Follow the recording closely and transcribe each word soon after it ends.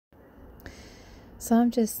So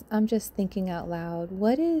I'm just thinking out loud.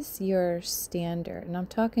 What is your standard? And I'm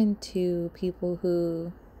talking to people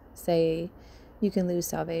who say you can lose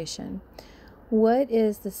salvation. What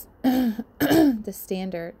is this the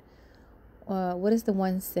standard? What is the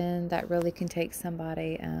one sin that really can take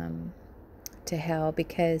somebody to hell?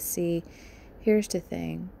 Because see, here's the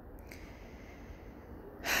thing.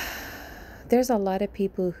 There's a lot of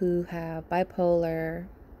people who have bipolar,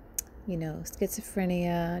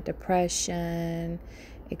 schizophrenia, depression,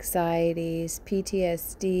 anxieties,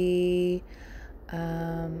 PTSD.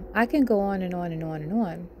 I can go on and on and on and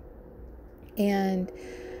on. And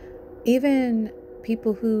even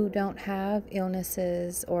people who don't have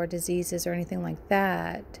illnesses or diseases or anything like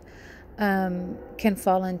that can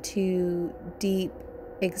fall into deep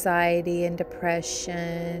anxiety and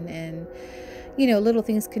depression, and little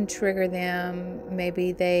things can trigger them.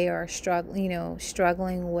 Maybe they are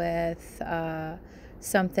struggling with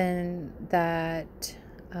something that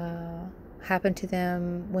happened to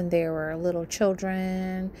them when they were little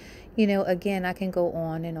children. Again, I can go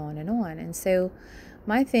on and on and on. And so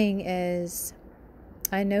my thing is,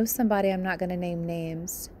 I know somebody, I'm not going to name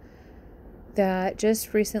names, that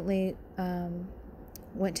just recently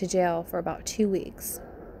went to jail for about 2 weeks.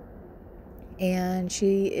 And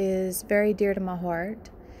she is very dear to my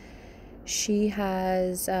heart. She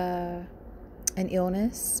has an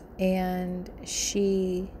illness, and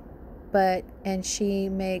she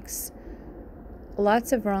makes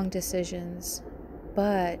lots of wrong decisions,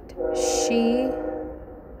 but she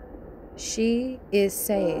is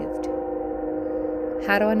saved.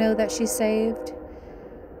 How do I know that she's saved?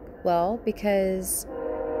 Well, because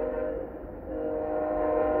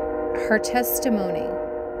her testimony,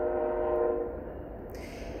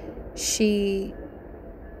 she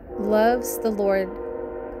loves the Lord,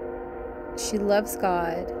 she loves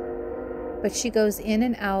God, but she goes in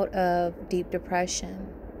and out of deep depression,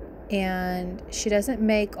 and she doesn't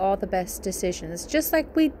make all the best decisions, just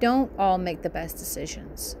like we don't all make the best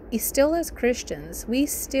decisions. Still, as Christians, we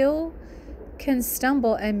still can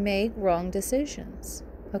stumble and make wrong decisions,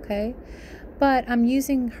 okay? But I'm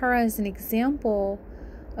using her as an example,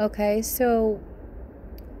 okay? So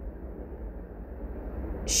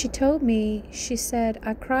she told me, she said,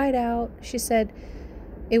 I cried out. She said,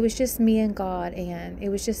 it was just me and God, and it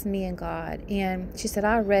was just me and God. And she said,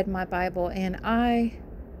 I read my Bible, and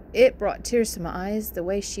it brought tears to my eyes the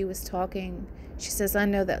way she was talking. She says, I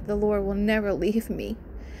know that the Lord will never leave me.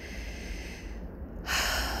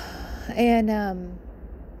 And,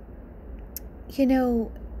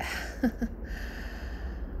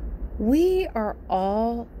 we are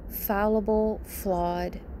all fallible,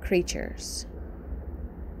 flawed creatures.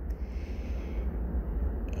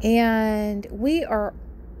 And our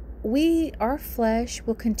flesh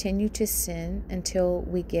will continue to sin until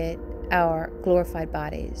we get our glorified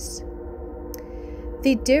bodies.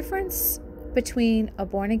 The difference between a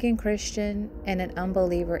born-again Christian and an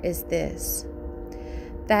unbeliever is this: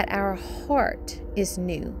 that our heart is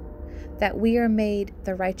new, that we are made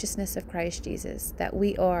the righteousness of Christ Jesus, that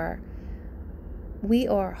we are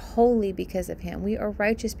holy because of him. We are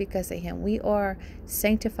righteous because of him. We are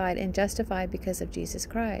sanctified and justified because of Jesus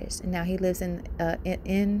Christ. And now he lives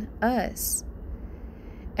in us.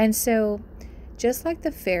 And so, just like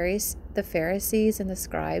the Pharisees and the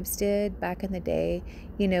scribes did back in the day,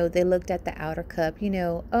 they looked at the outer cup,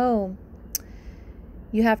 oh,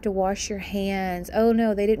 you have to wash your hands. Oh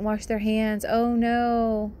no, they didn't wash their hands. Oh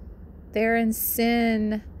no, they're in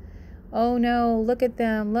sin. Oh no, look at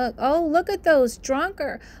them. Look at those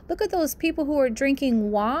drunkards. Look at those people who are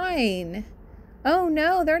drinking wine. Oh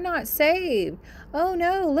no, they're not saved. Oh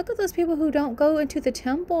no, look at those people who don't go into the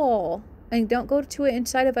temple and don't go to it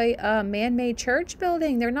inside of a man-made church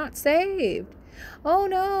building. They're not saved. Oh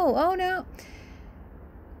no, oh no.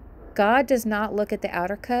 God does not look at the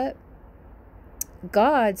outer cup.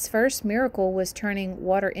 God's first miracle was turning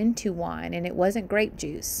water into wine, and it wasn't grape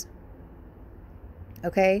juice.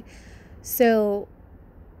 Okay? So,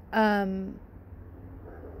 my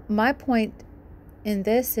point in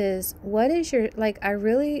this is, what is your,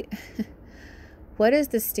 what is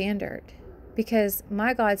the standard? Because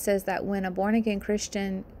my God says that when a born-again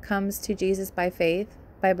Christian comes to Jesus by faith,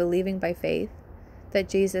 by believing by faith, that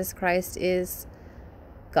Jesus Christ is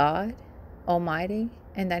God Almighty,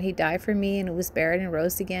 and that he died for me and was buried and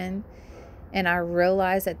rose again, and I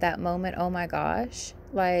realized at that moment, oh my gosh,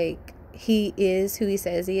 he is who he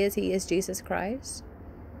says he is Jesus Christ.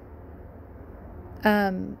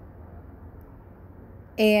 And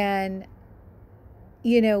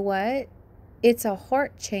you know what? It's a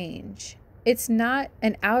heart change. It's not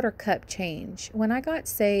an outer cup change. When I got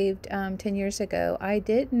saved 10 years ago, I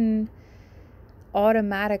didn't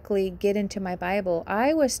automatically get into my Bible.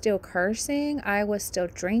 I was still cursing. I was still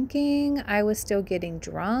drinking. I was still getting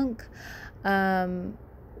drunk. I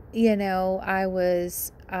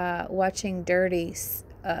was watching dirty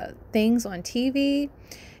things on TV,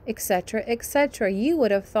 etc., etc. You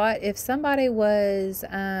would have thought if somebody was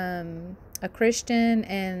a Christian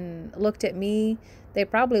and looked at me, they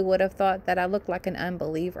probably would have thought that I looked like an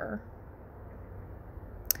unbeliever.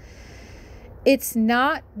 It's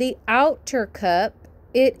not the outer cup,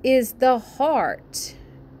 it is the heart.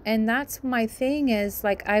 And that's my thing is,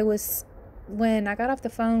 like, when I got off the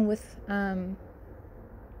phone with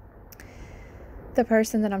the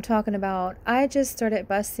person that I'm talking about, I just started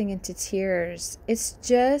busting into tears. It's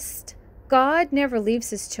just, God never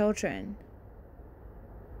leaves his children.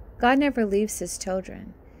 God never leaves his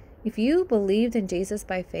children. If you believed in Jesus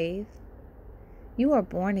by faith, you are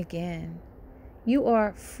born again. You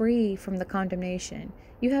are free from the condemnation.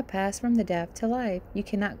 You have passed from the death to life. You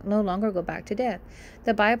cannot no longer go back to death.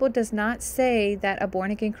 The Bible does not say that a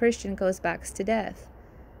born-again Christian goes back to death.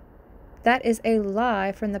 That is a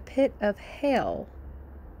lie from the pit of hell.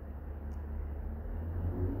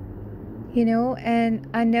 And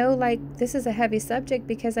I know, like, this is a heavy subject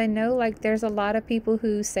because I know, like, there's a lot of people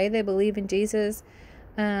who say they believe in Jesus,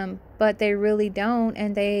 but they really don't,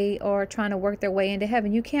 and they are trying to work their way into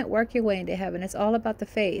heaven. You can't work your way into heaven. It's all about the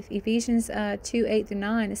faith. Ephesians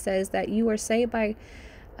 2:8-9, it says that you are saved by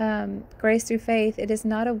grace through faith. It is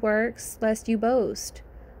not of works, lest you boast.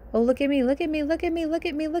 Oh, look at me, look at me, look at me, look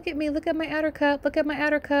at me, look at me, look at my outer cup, look at my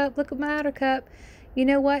outer cup, look at my outer cup. You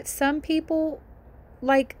know what? Some people,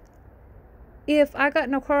 like, if I got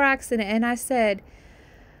in a car accident and I said,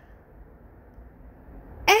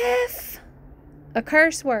 F, a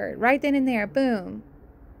curse word right then and there, boom,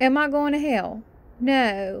 am I going to hell?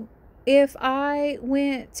 No. If I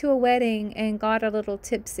went to a wedding and got a little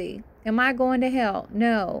tipsy, am I going to hell?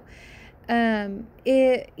 No.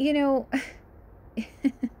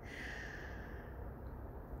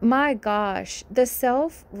 My gosh, the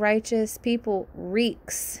self-righteous people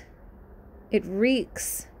reeks. It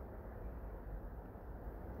reeks.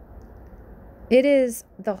 It is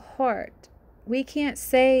the heart. We can't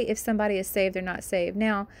say if somebody is saved or not saved.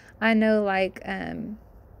 Now, I know, like,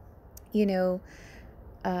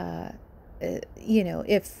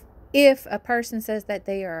 if a person says that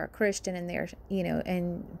they are a Christian and they're,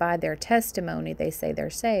 and by their testimony they say they're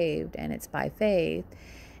saved and it's by faith,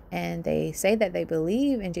 and they say that they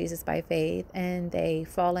believe in Jesus by faith, and they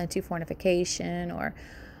fall into fornication or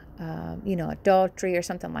adultery or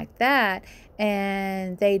something like that,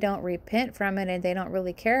 and they don't repent from it and they don't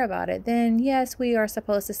really care about it, then yes, we are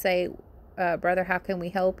supposed to say, brother, how can we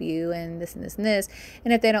help you, and this and this and this.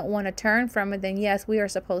 And if they don't want to turn from it, then yes, we are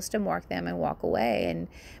supposed to mark them and walk away. And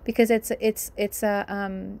because it's a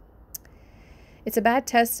bad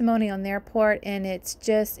testimony on their part, and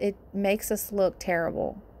it makes us look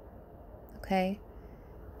terrible. Okay,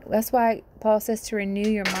 that's why Paul says to renew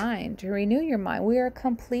your mind. To renew your mind. We are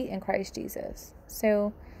complete in Christ Jesus.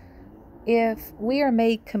 So if we are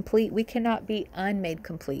made complete, we cannot be unmade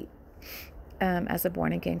complete as a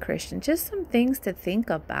born-again Christian. Just some things to think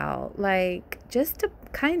about, like, just to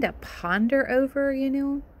kind of ponder over,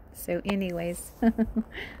 So anyways,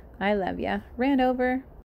 I love ya. Ran over.